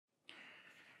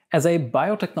As a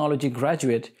biotechnology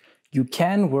graduate, you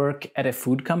can work at a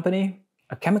food company,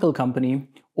 a chemical company,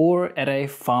 or at a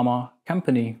pharma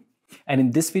company. And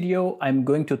in this video, I'm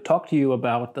going to talk to you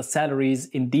about the salaries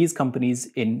in these companies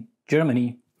in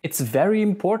Germany. It's very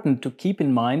important to keep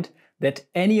in mind that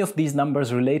any of these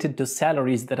numbers related to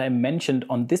salaries that I mentioned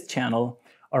on this channel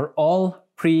are all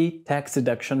pre-tax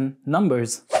deduction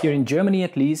numbers. Here in Germany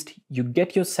at least, you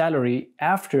get your salary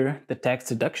after the tax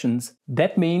deductions.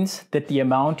 That means that the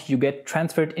amount you get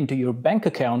transferred into your bank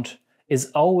account is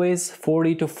always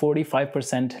 40 to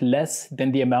 45% less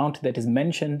than the amount that is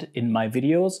mentioned in my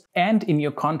videos and in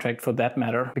your contract for that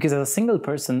matter. Because as a single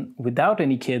person without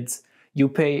any kids, you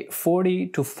pay 40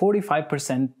 to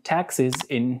 45% taxes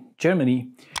in Germany.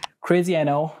 Crazy, I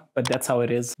know, but that's how it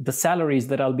is. The salaries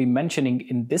that I'll be mentioning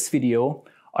in this video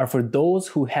are for those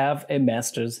who have a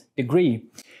master's degree.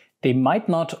 They might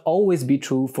not always be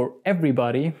true for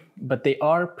everybody, but they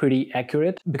are pretty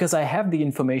accurate because I have the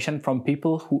information from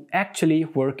people who actually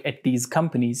work at these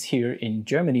companies here in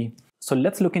Germany. So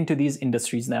let's look into these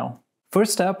industries now.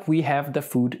 First up, we have the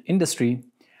food industry,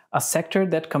 a sector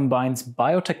that combines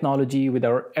biotechnology with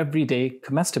our everyday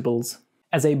comestibles.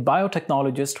 As a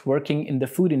biotechnologist working in the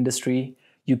food industry,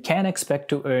 you can expect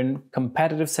to earn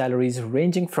competitive salaries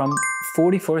ranging from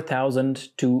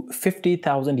 44,000 to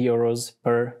 50,000 euros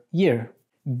per year.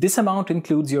 This amount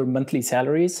includes your monthly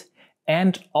salaries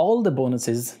and all the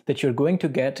bonuses that you're going to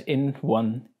get in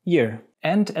 1 year.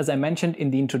 And as I mentioned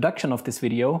in the introduction of this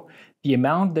video, the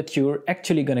amount that you're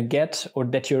actually going to get or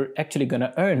that you're actually going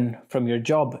to earn from your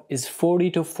job is 40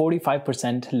 to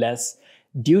 45% less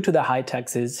due to the high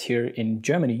taxes here in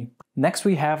Germany. Next,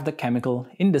 we have the chemical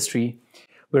industry,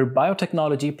 where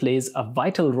biotechnology plays a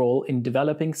vital role in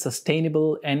developing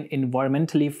sustainable and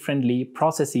environmentally friendly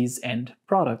processes and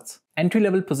products.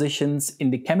 Entry-level positions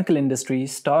in the chemical industry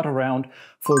start around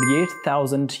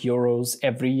 48,000 euros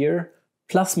every year,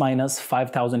 plus minus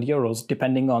 5,000 euros,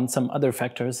 depending on some other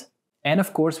factors. And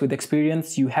of course, with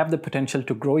experience, you have the potential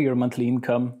to grow your monthly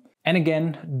income. And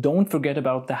again, don't forget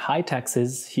about the high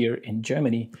taxes here in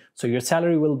Germany. So your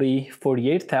salary will be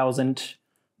 48,000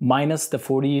 minus the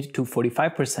 40 to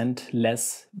 45%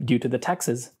 less due to the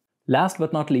taxes. Last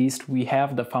but not least, we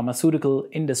have the pharmaceutical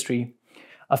industry,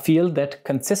 a field that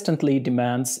consistently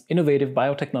demands innovative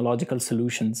biotechnological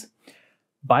solutions.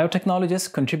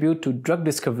 Biotechnologists contribute to drug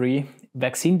discovery,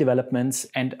 vaccine developments,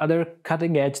 and other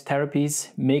cutting-edge therapies,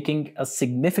 making a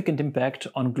significant impact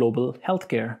on global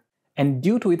healthcare. And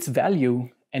due to its value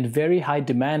and very high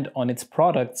demand on its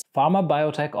products, Pharma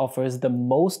Biotech offers the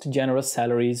most generous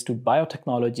salaries to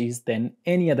biotechnologies than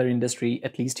any other industry,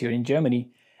 at least here in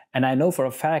Germany. And I know for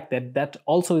a fact that that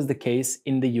also is the case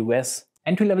in the US.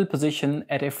 Entry-level position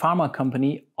at a pharma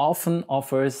company often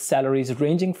offers salaries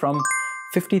ranging from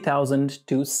 50,000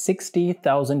 to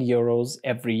 60,000 euros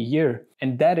every year.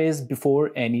 And that is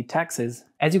before any taxes.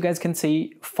 As you guys can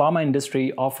see, pharma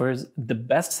industry offers the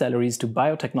best salaries to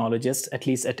biotechnologists, at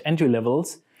least at entry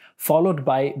levels, followed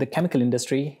by the chemical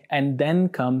industry, and then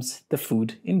comes the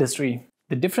food industry.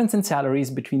 The difference in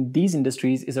salaries between these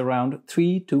industries is around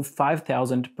 3,000 to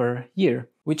 5,000 per year,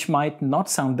 which might not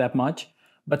sound that much,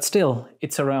 but still,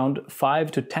 it's around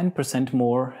 5 to 10%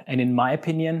 more, and in my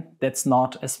opinion, that's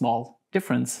not a small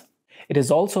difference. It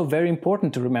is also very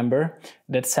important to remember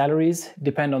that salaries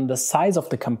depend on the size of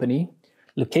the company,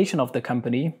 location of the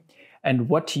company, and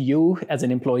what you as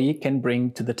an employee can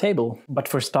bring to the table. But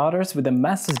for starters with a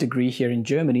master's degree here in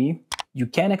Germany, you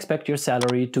can expect your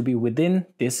salary to be within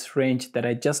this range that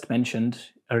I just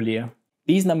mentioned earlier.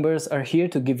 These numbers are here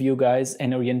to give you guys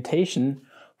an orientation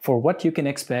for what you can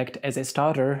expect as a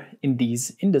starter in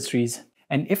these industries.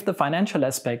 And if the financial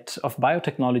aspect of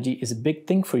biotechnology is a big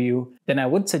thing for you, then I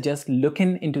would suggest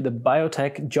looking into the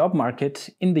biotech job market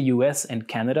in the US and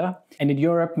Canada, and in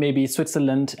Europe, maybe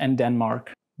Switzerland and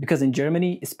Denmark. Because in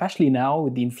Germany, especially now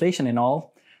with the inflation and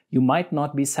all, you might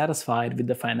not be satisfied with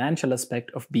the financial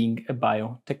aspect of being a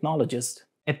biotechnologist.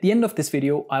 At the end of this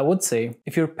video, I would say,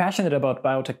 if you're passionate about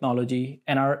biotechnology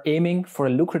and are aiming for a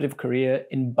lucrative career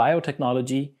in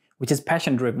biotechnology, which is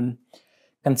passion-driven,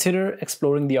 consider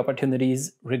exploring the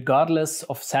opportunities regardless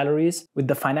of salaries. With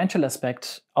the financial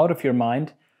aspect out of your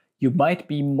mind, you might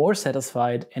be more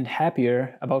satisfied and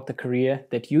happier about the career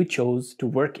that you chose to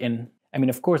work in. I mean,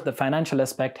 of course, the financial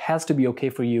aspect has to be okay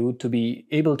for you to be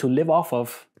able to live off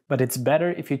of, but it's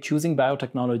better if you're choosing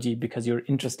biotechnology because you're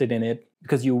interested in it,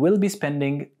 because you will be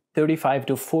spending 35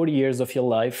 to 40 years of your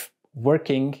life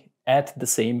working at the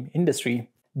same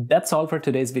industry. That's all for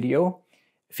today's video.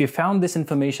 If you found this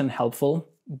information helpful,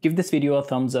 give this video a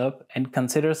thumbs up and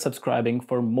consider subscribing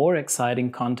for more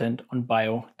exciting content on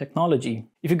biotechnology.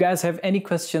 If you guys have any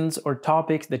questions or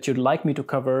topics that you'd like me to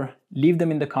cover, leave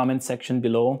them in the comment section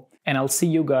below, and I'll see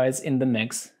you guys in the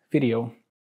next video.